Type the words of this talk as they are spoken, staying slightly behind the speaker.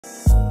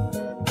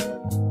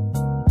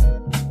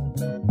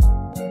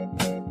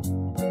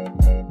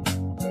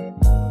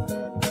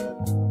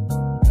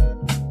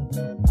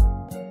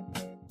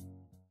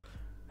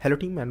Hello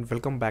team and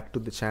welcome back to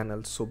the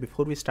channel. So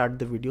before we start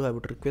the video, I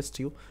would request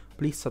you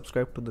please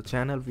subscribe to the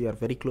channel. We are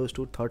very close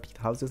to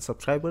 30,000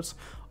 subscribers.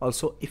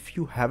 Also, if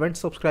you haven't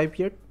subscribed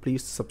yet,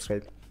 please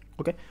subscribe.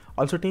 Okay.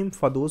 Also team,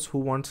 for those who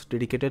want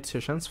dedicated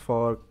sessions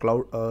for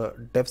cloud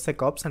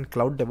DevSecOps and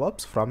cloud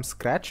DevOps from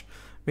scratch,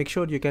 make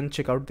sure you can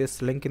check out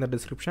this link in the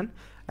description.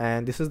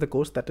 And this is the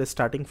course that is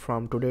starting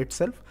from today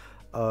itself.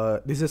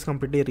 This is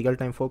completely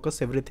real-time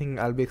focus. Everything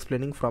I'll be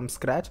explaining from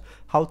scratch,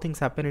 how things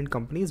happen in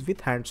companies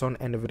with hands-on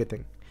and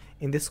everything.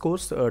 In this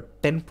course,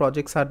 10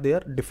 projects are there,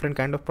 different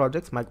kind of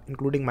projects,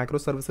 including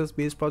microservices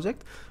based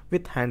project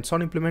with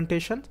hands-on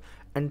implementation,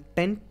 and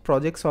 10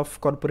 projects of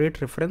corporate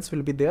reference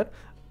will be there,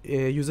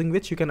 using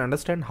which you can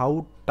understand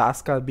how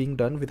tasks are being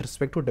done with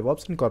respect to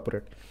DevOps in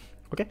corporate.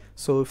 Okay,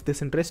 so if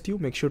this interests you,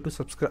 make sure to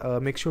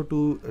subscribe, make sure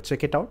to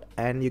check it out,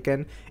 and you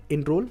can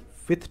enroll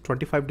with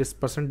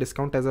 25%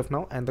 discount as of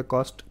now, and the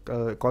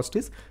cost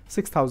is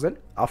 6,000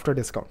 after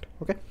discount.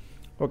 Okay.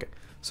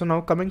 So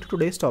now coming to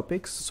today's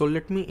topics, so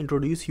let me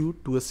introduce you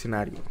to a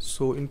scenario.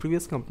 So in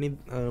previous company,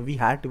 we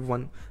had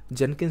one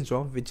Jenkins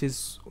job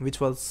which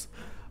was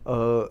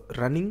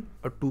running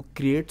to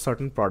create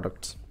certain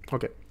products.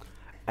 Okay,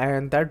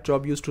 and that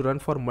job used to run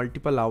for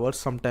multiple hours,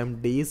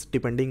 sometimes days,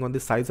 depending on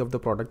the size of the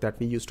product that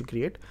we used to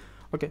create.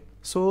 Okay,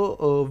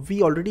 so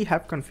we already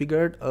have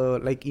configured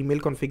like email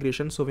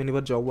configuration. So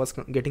whenever job was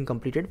getting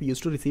completed, we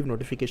used to receive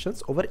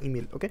notifications over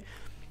email. Okay,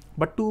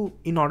 but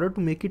in order to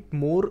make it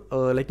more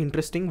like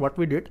interesting, what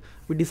we did,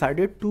 we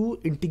decided to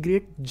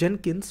integrate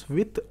Jenkins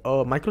with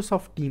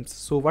Microsoft Teams.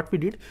 So what we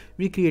did,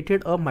 we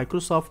created a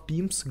Microsoft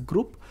Teams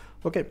group.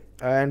 Okay,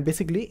 and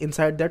basically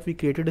inside that we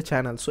created a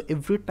channel. So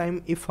every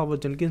time if our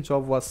Jenkins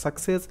job was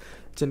success,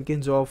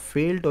 Jenkins job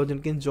failed, or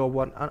Jenkins job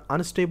was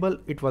unstable,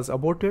 it was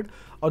aborted,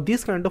 or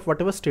this kind of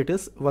whatever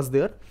status was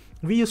there,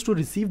 we used to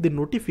receive the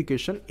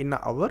notification in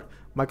our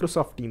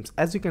Microsoft Teams,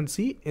 as you can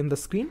see in the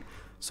screen.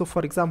 So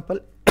for example,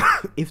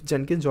 if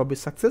Jenkins job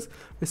is success,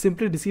 we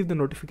simply receive the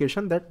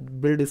notification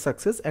that build is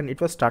success and it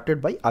was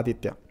started by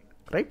Aditya,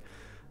 right?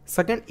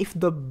 Second, if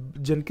the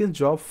Jenkins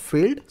job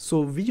failed,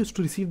 so we used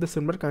to receive the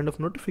similar kind of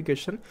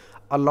notification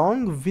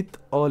along with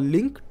a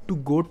link to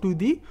go to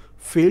the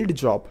failed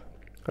job,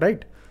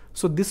 right?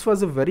 So this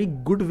was a very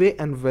good way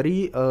and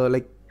very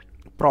like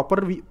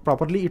properly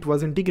it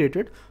was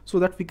integrated, so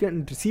that we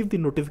can receive the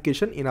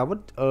notification in our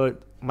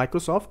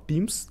Microsoft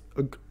Teams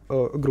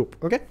group.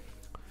 Okay,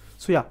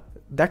 so yeah,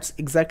 that's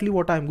exactly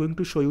what I'm going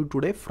to show you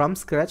today from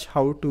scratch,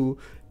 how to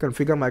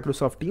configure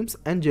Microsoft Teams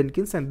and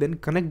Jenkins and then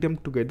connect them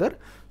together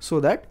so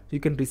that you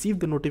can receive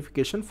the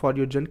notification for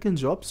your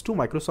Jenkins jobs to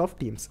Microsoft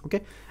Teams.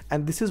 Okay,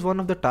 and this is one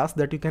of the tasks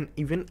that you can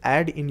even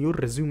add in your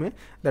resume,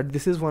 that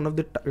this is one of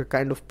the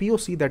kind of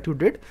POC that you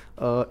did,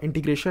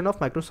 integration of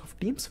Microsoft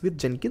Teams with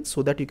Jenkins,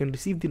 so that you can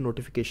receive the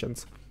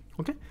notifications.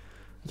 Okay,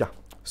 yeah,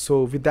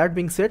 so with that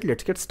being said,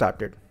 let's get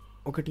started.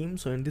 Okay team,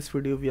 so in this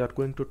video we are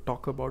going to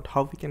talk about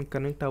how we can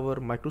connect our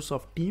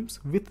Microsoft Teams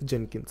with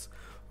Jenkins.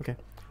 Okay,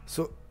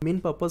 so main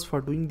purpose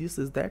for doing this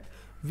is that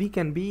we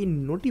can be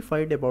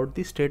notified about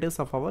the status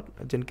of our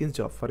Jenkins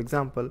job. For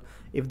example,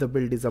 if the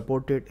build is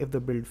aborted, if the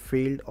build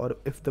failed, or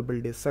if the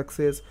build is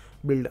success,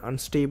 build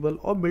unstable,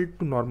 or build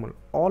to normal,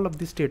 all of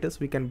the status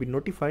we can be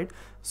notified.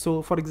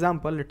 So for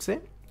example, let's say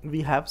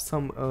we have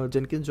some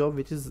Jenkins job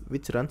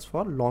which runs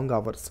for long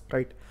hours,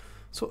 right?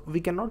 So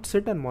we cannot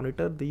sit and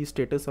monitor the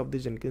status of the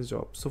Jenkins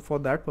job. So for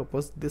that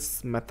purpose,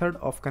 this method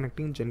of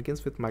connecting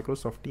Jenkins with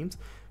Microsoft Teams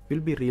will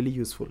be really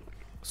useful,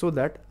 so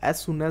that as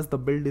soon as the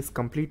build is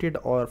completed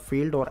or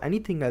failed or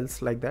anything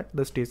else like that,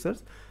 the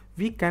status,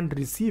 we can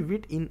receive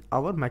it in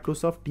our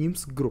Microsoft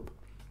Teams group.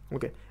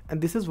 Okay,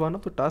 and this is one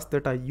of the tasks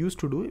that I used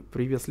to do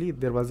previously.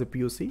 There was a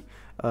POC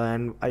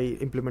and I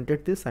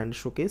implemented this and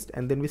showcased,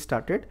 and then we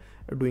started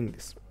doing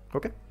this.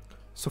 Okay,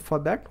 so for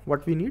that,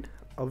 what we need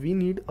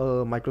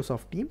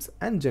Microsoft Teams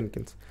and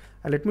Jenkins,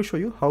 and let me show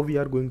you how we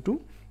are going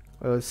to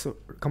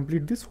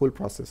complete this whole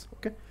process.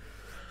 Okay.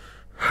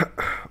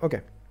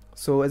 Okay,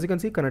 so as you can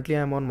see, currently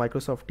I am on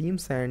Microsoft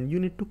Teams, and you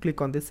need to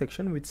click on this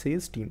section which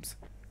says Teams,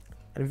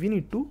 and we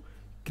need to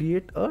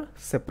create a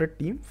separate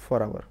team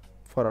for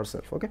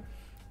ourselves. Okay,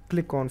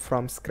 click on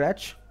from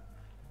scratch,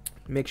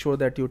 make sure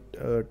that your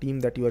team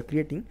that you are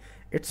creating,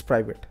 it's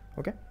private.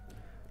 Okay,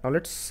 now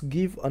let's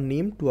give a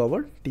name to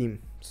our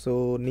team.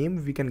 So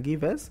name we can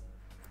give as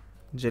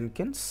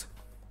Jenkins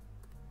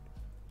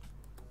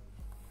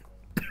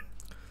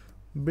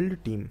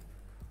build team.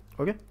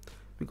 Okay,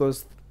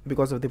 because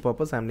of the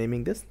purpose I'm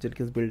naming this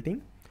Jenkins build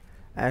team,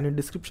 and in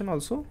description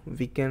also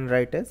we can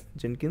write as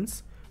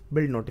Jenkins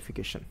build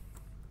notification.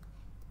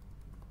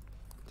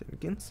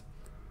 Jenkins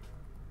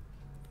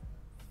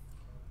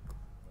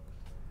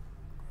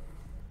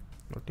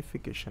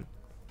notification,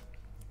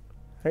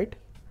 right?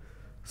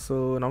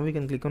 So now we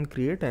can click on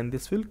create, and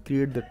this will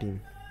create the team.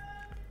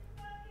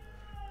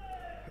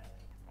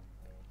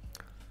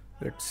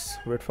 Let's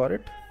wait for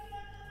it.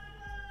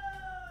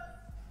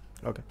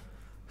 Okay,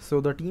 so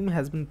the team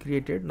has been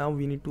created. Now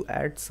we need to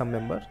add some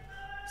member.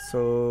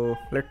 So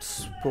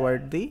let's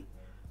provide the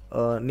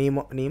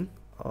name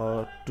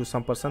to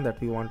some person that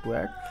we want to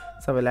add.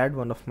 So I will add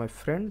one of my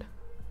friend,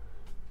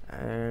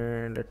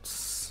 and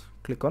let's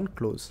click on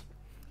close.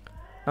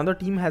 Now the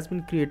team has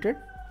been created.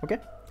 Okay,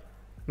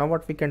 now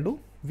what we can do,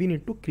 we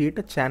need to create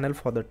a channel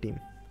for the team,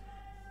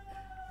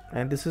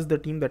 and this is the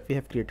team that we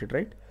have created,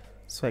 right?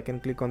 So I can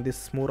click on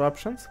this more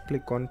options,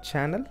 click on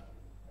channel.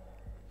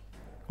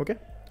 Okay,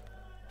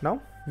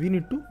 now we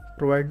need to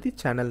provide the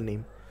channel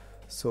name.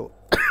 So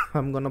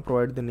I'm gonna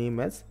provide the name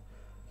as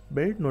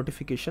build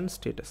notification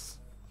status.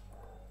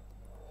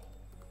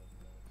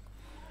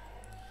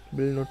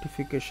 Build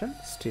notification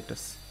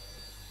status.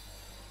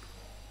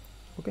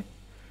 Okay,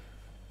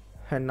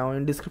 and now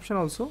in description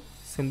also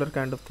similar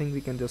kind of thing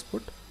we can just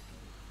put.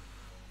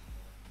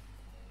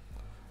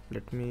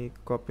 Let me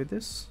copy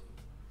this,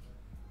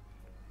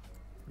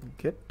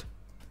 get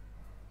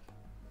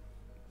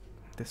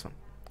this one.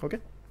 Okay,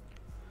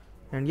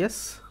 and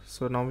yes,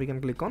 so now we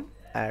can click on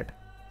add.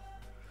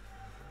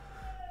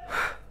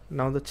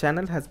 Now the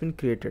channel has been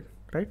created,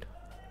 right?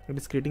 It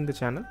is creating the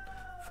channel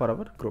for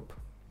our group,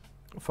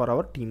 for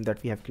our team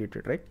that we have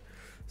created, right?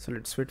 So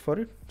let's wait for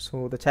it.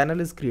 So the channel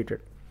is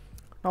created.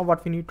 Now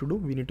what we need to do,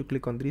 we need to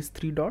click on these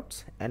three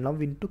dots, and now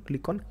we need to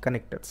click on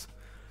connectors.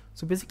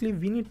 So basically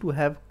we need to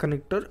have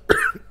connector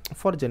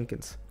for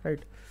Jenkins,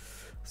 right?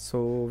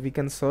 So we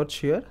can search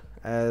here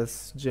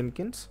as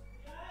Jenkins.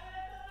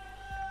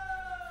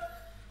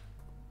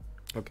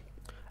 Okay,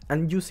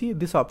 and you see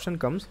this option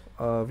comes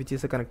which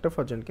is a connector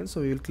for Jenkins.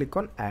 So we will click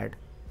on add,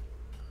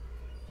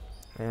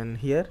 and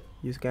here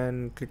you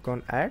can click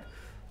on add,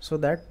 so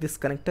that this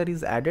connector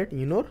is added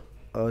in your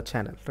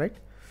channel, right?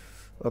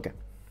 Okay,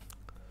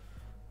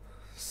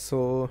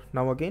 so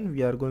now again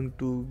we are going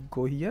to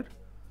go here,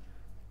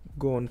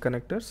 go on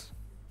connectors,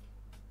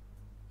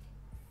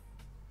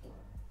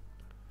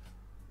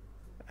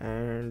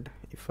 and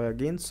if I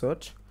again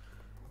search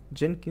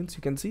Jenkins,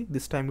 you can see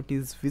this time it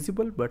is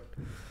visible, but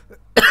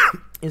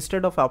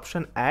instead of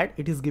option add,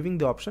 it is giving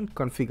the option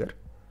configure,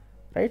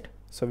 right?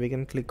 So we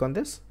can click on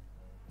this.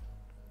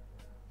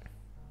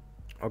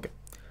 Okay,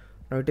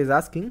 now it is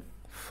asking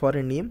for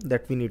a name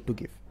that we need to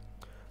give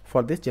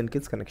for this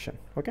Jenkins connection.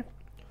 Okay,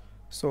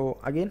 so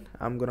again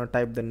I'm gonna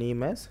type the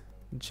name as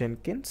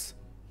Jenkins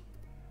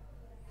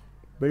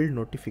build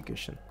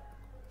notification.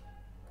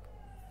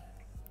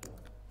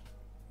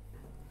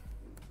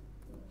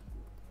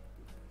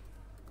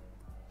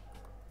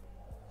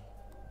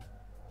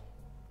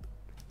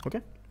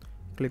 Okay,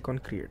 click on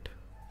create.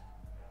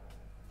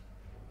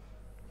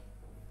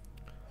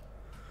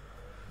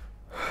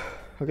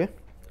 Okay,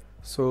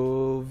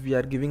 so we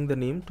are giving the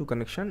name to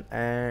connection,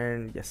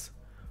 and yes.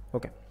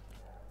 Okay,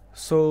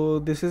 so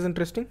this is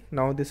interesting.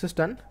 Now this is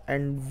done,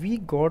 and we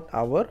got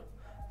our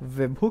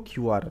webhook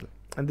URL,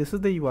 and this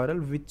is the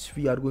URL which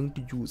we are going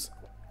to use.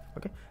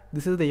 Okay,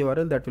 this is the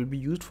URL that will be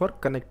used for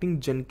connecting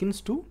Jenkins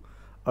to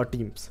our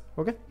teams.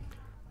 Okay,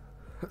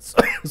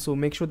 so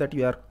make sure that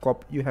you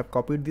have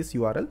copied this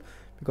URL,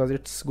 because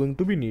it's going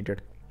to be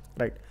needed,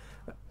 right?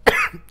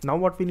 Now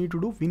what we need to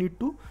do, we need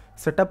to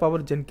set up our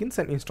Jenkins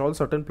and install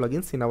certain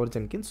plugins in our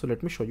Jenkins. So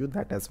let me show you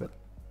that as well.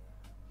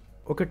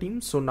 Okay team,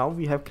 so now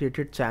we have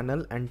created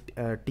channel and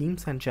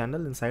teams and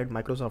channel inside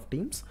Microsoft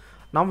Teams.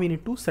 Now we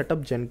need to set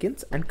up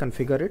Jenkins and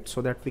configure it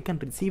so that we can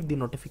receive the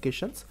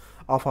notifications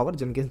of our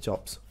Jenkins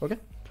jobs. Okay,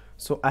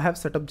 so I have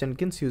set up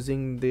Jenkins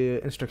using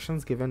the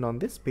instructions given on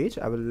this page.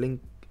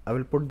 I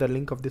will put the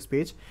link of this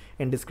page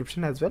in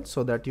description as well,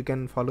 so that you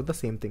can follow the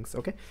same things.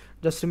 Okay,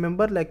 just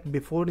remember, like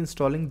before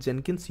installing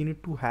Jenkins, you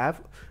need to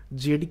have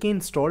JDK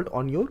installed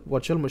on your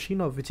virtual machine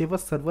or whichever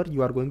server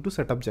you are going to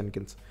set up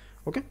Jenkins.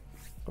 Okay,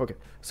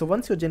 so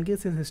once your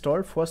Jenkins is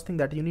installed, first thing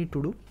that you need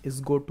to do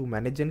is go to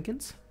manage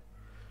Jenkins,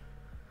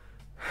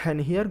 and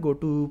here go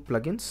to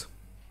plugins.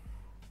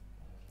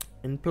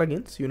 In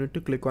plugins you need to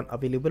click on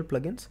available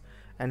plugins,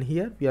 and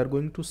here we are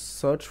going to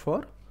search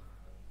for,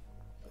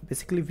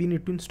 basically we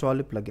need to install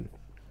a plugin.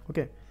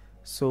 Okay,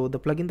 so the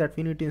plugin that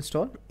we need to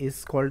install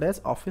is called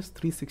as Office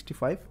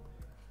 365,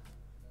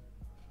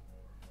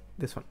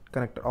 this one,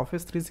 connector,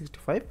 Office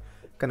 365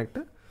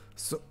 connector.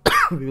 So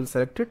we will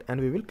select it,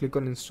 and we will click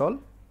on install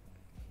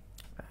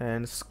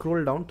and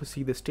scroll down to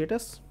see the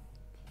status.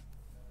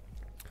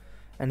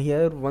 And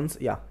here once,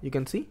 yeah, you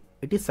can see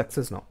it is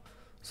success now.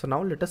 So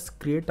now let us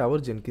create our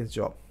Jenkins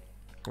job.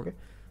 Okay,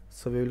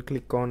 so we will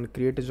click on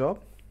create a job.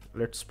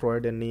 Let's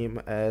provide a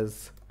name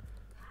as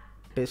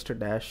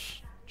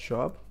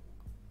test-job.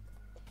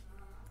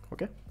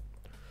 Okay,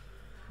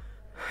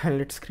 and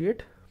let's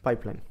create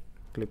pipeline.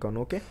 Click on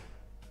OK.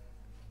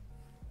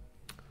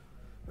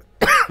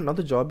 Now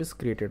the job is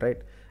created,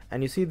 right?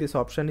 And you see this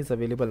option is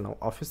available now,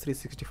 Office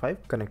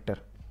 365 connector,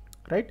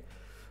 right?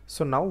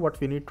 So now what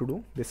we need to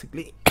do,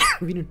 basically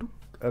we need to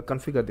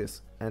configure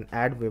this and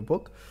add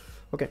webhook.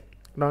 Okay,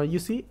 now you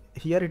see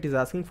here it is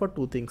asking for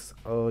two things,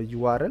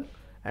 URL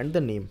and the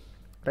name,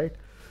 right?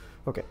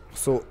 Okay,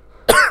 so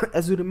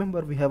as you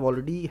remember, we have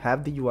already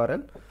have the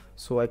URL,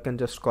 so I can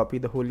just copy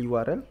the whole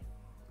URL,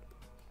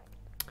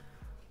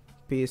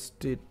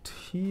 paste it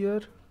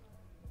here,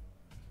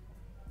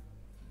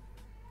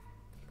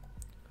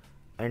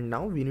 and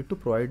now we need to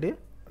provide a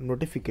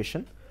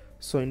notification.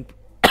 So in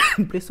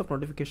place of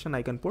notification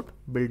I can put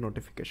build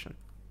notification.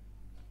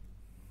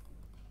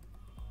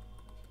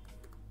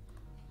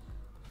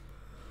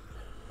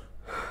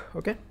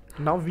 Okay,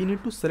 now we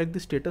need to select the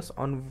status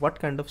on what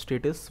kind of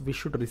status we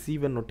should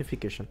receive a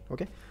notification.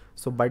 Okay,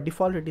 so by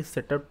default it is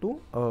set up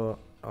to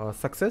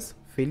success,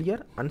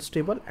 failure,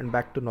 unstable, and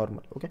back to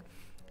normal. Okay,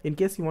 in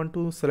case you want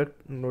to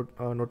select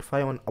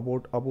notify on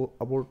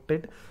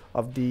aborted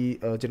of the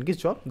Jenkins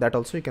job, that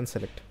also you can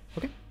select.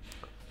 Okay,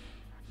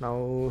 now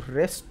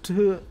rest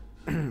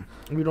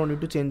we don't need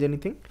to change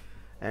anything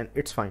and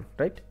it's fine,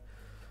 right?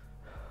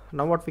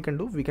 Now what we can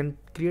do, we can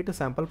create a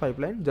sample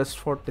pipeline just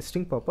for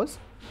testing purpose.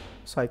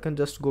 So I can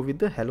just go with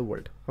the hello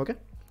world. Okay,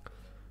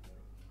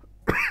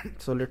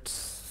 so let's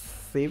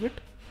save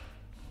it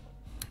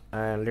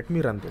and let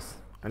me run this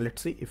and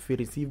let's see if we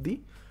receive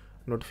the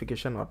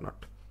notification or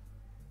not.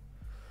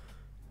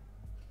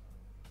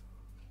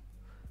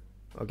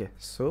 Okay,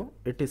 so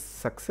it is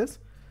success,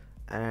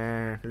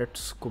 and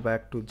let's go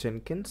back to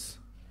Jenkins,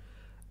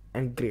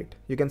 and great,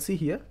 you can see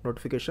here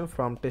notification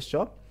from test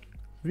job.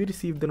 We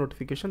received the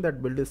notification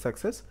that build is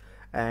success,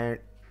 and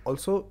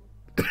also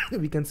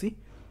we can see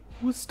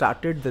who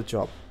started the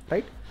job,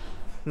 right?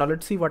 Now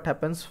let's see what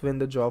happens when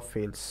the job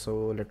fails.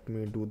 So let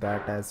me do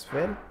that as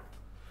well.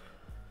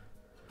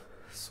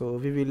 So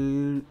we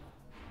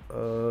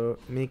will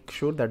make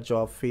sure that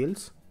job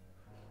fails,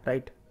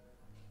 right?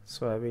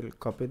 So I will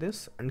copy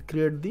this and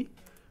create the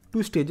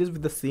two stages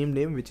with the same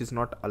name, which is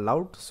not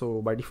allowed.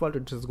 So by default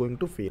it is going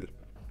to fail.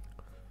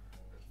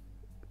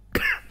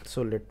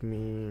 So let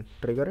me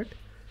trigger it,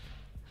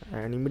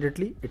 and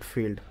immediately it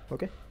failed.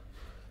 Okay,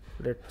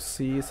 let's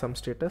see some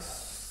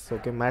status.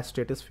 Okay, match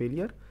status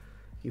failure.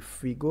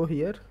 If we go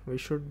here, we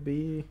should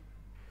be,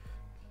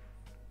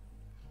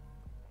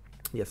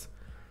 yes,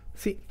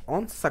 see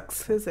on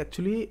success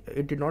actually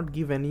it did not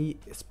give any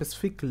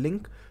specific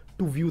link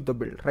to view the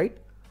build, right?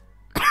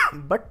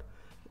 But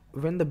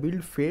when the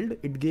build failed,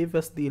 it gave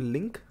us the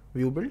link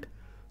view build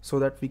so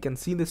that we can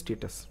see the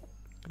status,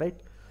 right?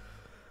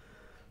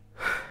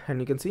 And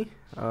you can see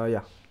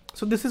yeah,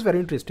 so this is very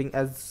interesting,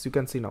 as you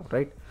can see now,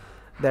 right,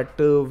 that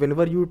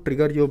whenever you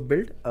trigger your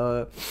build,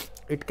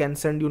 it can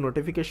send you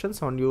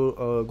notifications on your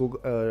Google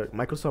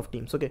Microsoft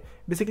Teams. Okay,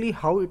 basically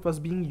how it was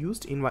being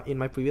used in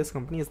my previous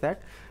company is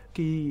that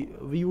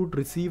we would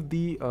receive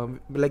the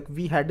like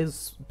we had a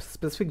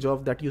specific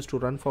job that used to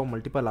run for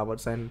multiple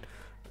hours, and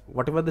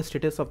whatever the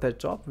status of that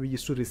job we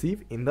used to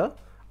receive in the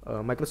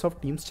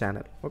Microsoft Teams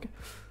channel. Okay,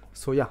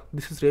 so yeah,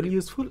 this is really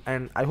useful,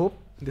 and I hope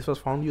this was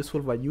found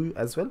useful by you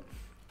as well.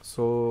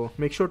 So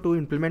make sure to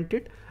implement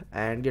it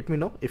and let me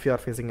know if you are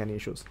facing any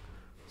issues.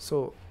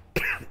 So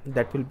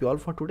that will be all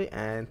for today,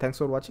 and thanks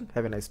for watching.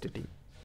 Have a nice day, team.